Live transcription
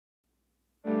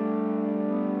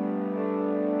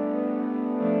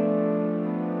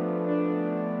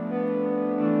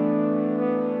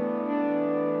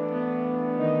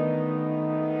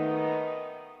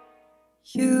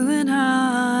You and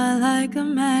I like a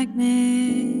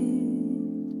magnet.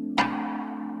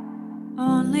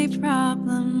 Only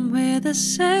problem, we're the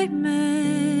same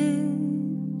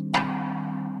man.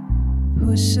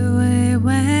 Push away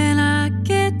when I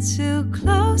get too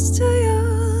close to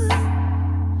you.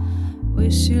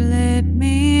 Wish you let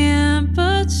me in,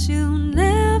 but you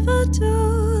never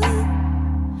do.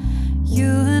 You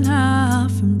and I are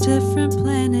from different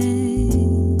planets.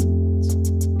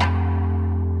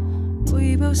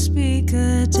 We both speak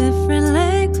a different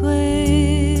language.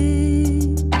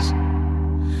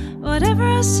 Whatever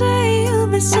I say, you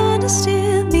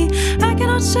misunderstand me. I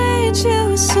cannot change,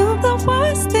 you assume the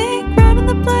worst thing. Grabbing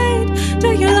the blade,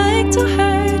 do you like to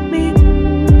hurt me?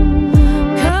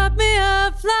 Cut me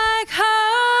up like how?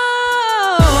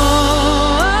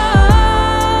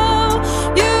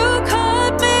 You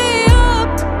cut me up.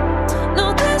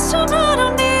 No, this time I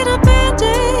don't need a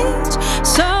bandage,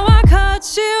 so I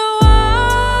cut you off.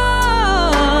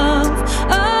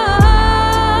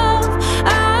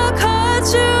 I'll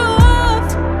cut you off.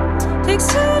 Takes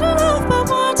two to love, but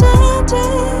one to end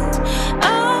it.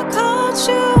 I'll cut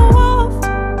you off.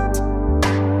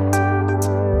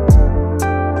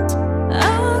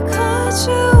 I'll cut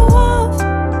you off.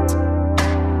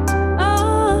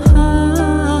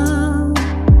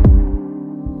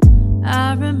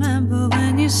 I remember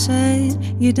when you said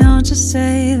you don't just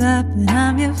say that, but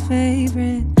I'm your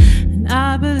favorite. And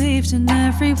I believed in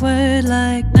every word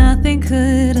like nothing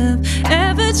could have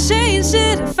ever changed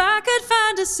it. If I could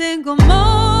find a single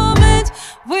moment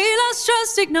we lost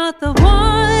trust, ignore the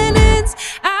warnings,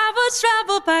 I would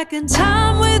travel back in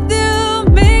time with you.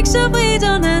 Make sure we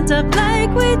don't end up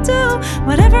like we do.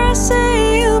 Whatever I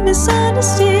say, you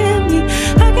misunderstand me.